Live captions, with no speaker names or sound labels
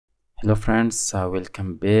Hello friends,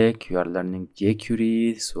 welcome back. You are learning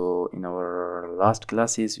Jquery. So in our last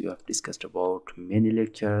classes we have discussed about many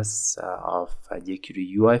lectures of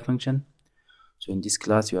Jquery UI function. So in this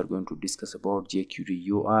class we are going to discuss about Jquery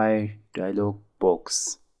UI dialog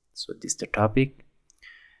box. So this is the topic,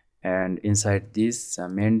 and inside this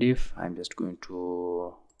main div I'm just going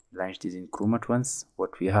to launch this in Chrome at once.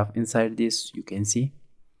 What we have inside this you can see,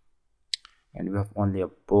 and we have only a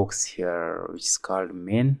box here which is called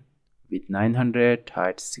main, with 900,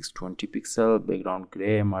 height 620 pixel, background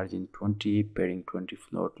gray, margin 20, padding 20,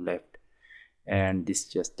 float left, and this is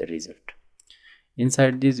just the result.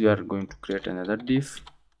 Inside this we are going to create another div.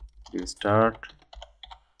 Div start,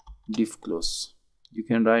 div close. You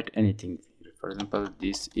can write anything. For example,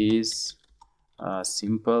 this is a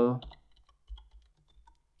simple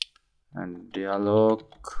and dialog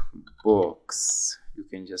box. You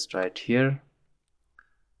can just write here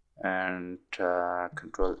and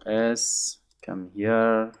Control S, come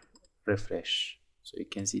here, refresh. So you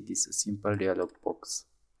can see this is a simple dialog box,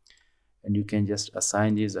 and you can just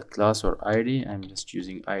assign this a class or ID. I'm just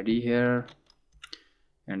using ID here,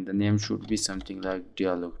 and the name should be something like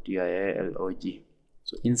dialog, dialog.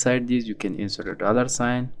 So inside this you can insert a dollar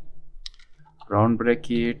sign, round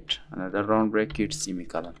bracket, another round bracket,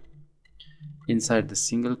 semicolon. Inside the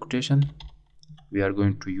single quotation we are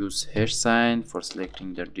going to use hash sign for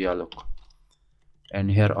selecting the dialog,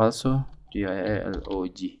 and here also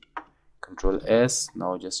dialog. Control S.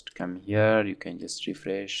 Now just come here, you can just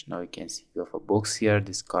refresh. Now you can see you have a box here,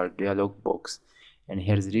 this is called dialog box, and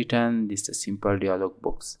here is written this is a simple dialog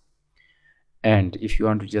box. And if you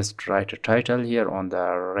want to just write a title here on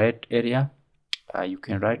the red area, you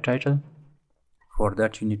can write title. For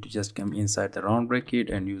that you need to just come inside the round bracket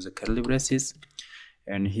and use a curly braces,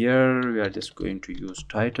 and here we are just going to use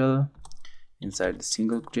title. Inside the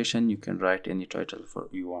single quotation you can write any title for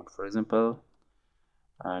you want. For example,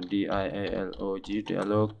 dialog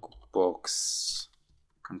dialog box.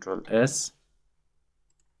 Control S,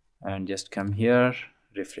 and just come here,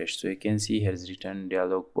 refresh. So you can see here is written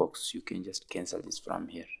dialog box. You can just cancel this from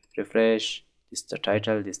here, refresh. This is the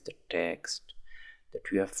title, this is the text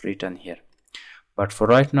that we have written here. But for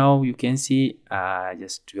right now you can see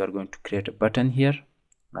just we are going to create a button here.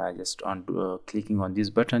 Just on clicking on this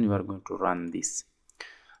button you are going to run this.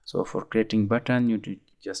 So for creating button you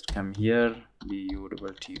just come here,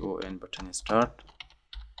 button, button start,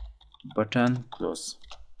 button close.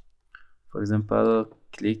 For example,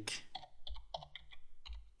 click,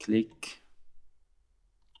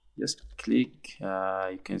 just click,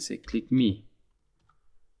 you can say click me.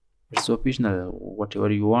 It's optional, whatever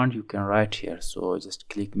you want you can write here. So just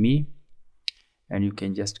click me, and you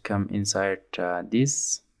can just come inside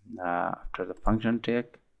this. After the function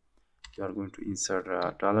tag you are going to insert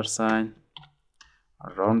a dollar sign,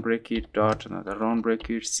 a round bracket, dot, another round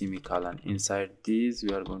bracket, semicolon. Inside this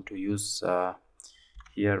we are going to use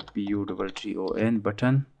here button,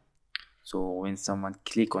 button. So when someone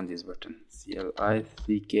click on this button,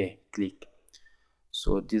 click, click,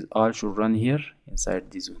 so this all should run here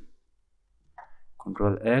inside this one.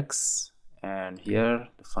 Control X, and here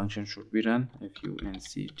the function should be run,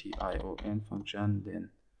 function function. Then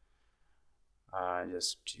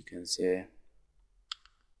just you can say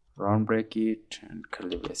round bracket and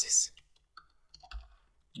curly braces.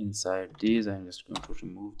 Inside this I'm just going to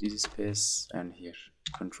remove this space, and here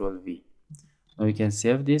Control V. Now you can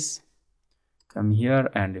save this, come here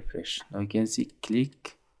and refresh. Now you can see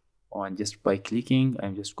click on, just by clicking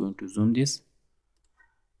I'm just going to zoom this,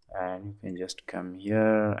 and you can just come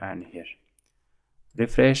here and here,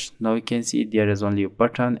 refresh. Now you can see there is only a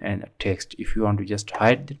button and a text. If you want to just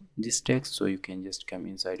hide this text, so you can just come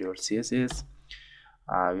inside your CSS.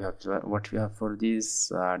 We have what we have for this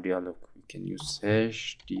dialog. You can use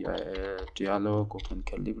hash dialog, open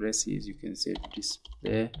curly braces. You can say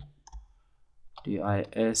display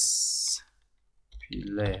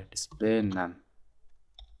display none,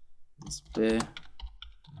 display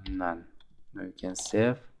none. Now you can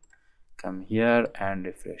save, come here and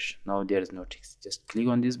refresh. Now there is no text, just click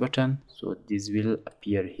on this button, so this will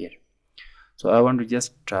appear here. So I want to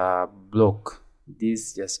just block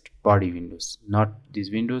these just body windows, not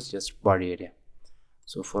these windows, just body area.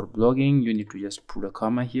 So for blocking you need to just put a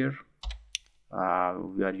comma here.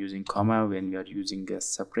 We are using comma when we are using a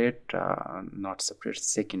separate not separate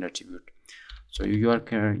second attribute. So you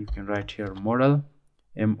can write here modal,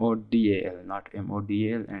 modal, not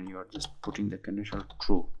modal, and you are just putting the condition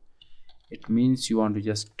true. It means you want to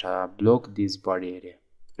just block this body area.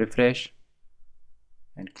 Refresh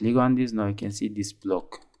and click on this. Now you can see this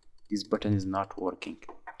block, this button is not working.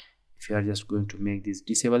 If you are just going to make this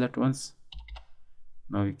disable at once,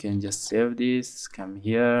 Now you can just save this, come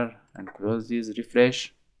here and close this,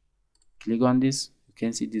 refresh, click on this. You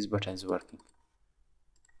can see this button is working.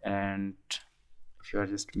 And if you are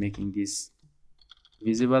just making this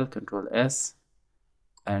visible, Control S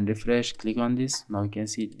and refresh, click on this. Now you can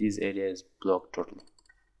see this area is blocked totally.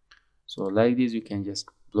 So like this you can just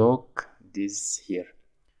block this here.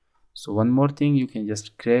 So one more thing, you can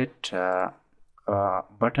just create a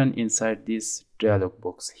button inside this dialog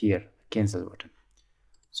box here, cancel button.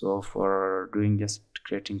 So for doing just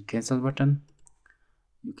creating cancel button,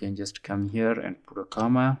 you can just come here and put a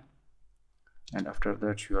comma, and after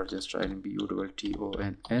that you are just writing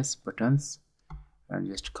buttons buttons and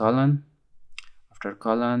just colon. After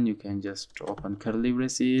colon you can just open curly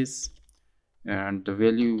braces and the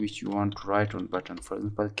value which you want to write on button, for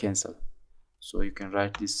example cancel. So you can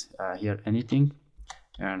write this here anything,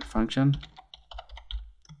 and function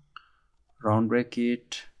round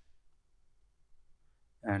bracket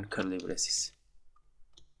and curly braces.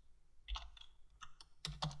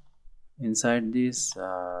 Inside this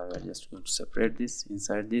we're just going to separate this.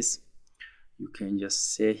 Inside this you can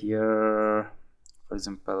just say here, for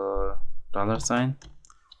example $,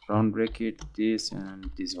 round bracket, this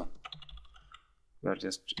and this one. We are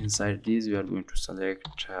just inside this we are going to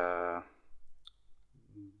select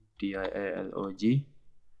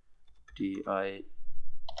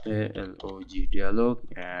dialog,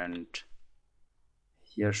 and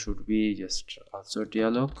here should be just also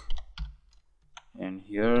dialog, and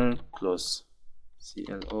here close,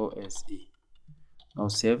 close. Now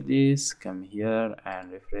save this, come here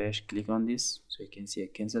and refresh, click on this. So you can see a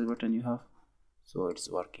cancel button you have. So it's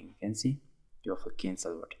working. You can see you have a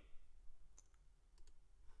cancel button.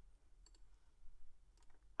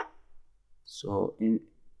 So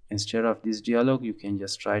instead of this dialog you can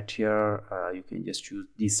just write here, you can just choose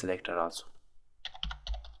this selector also.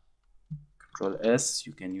 Control S,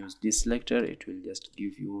 you can use this selector, it will just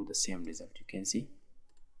give you the same result. You can see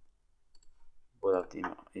both of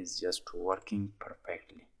them is just working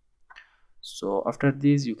perfectly. So after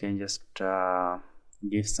this you can just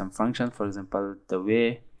give some function, for example the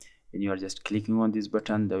way when you are just clicking on this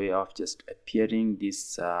button, the way of just appearing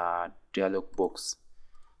this dialog box.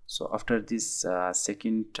 So after this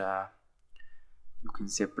second you can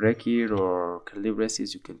say bracket or curly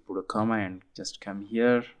braces, you can put a comma and just come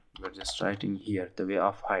here. You are just writing here the way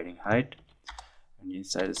of hiding, hide, and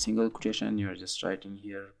inside a single quotation you are just writing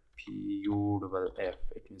here puff,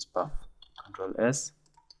 it means puff. Control S,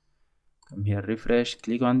 come here, refresh,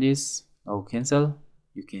 click on this. Now cancel.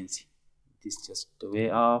 You can see this is just the way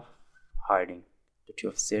of hiding that you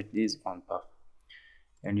have set this on puff.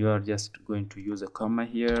 And you are just going to use a comma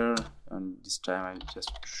here, and this time I'm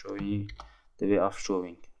just showing the way of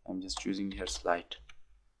showing. I'm just using here slide.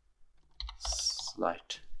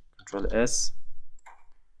 Control S,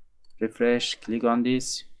 refresh, click on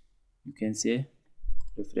this. You can see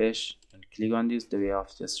refresh and click on this, the way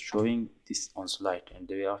of just showing this on slide, and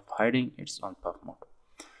the way of hiding it's on puff mode.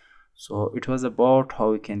 So it was about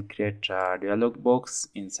how we can create a dialog box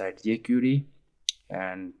inside Jquery,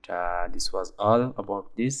 and this was all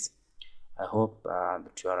about this. I hope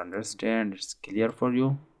that you are understand, it's clear for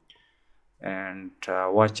you, and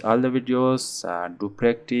watch all the videos, do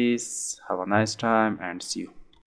practice, have a nice time, and see you.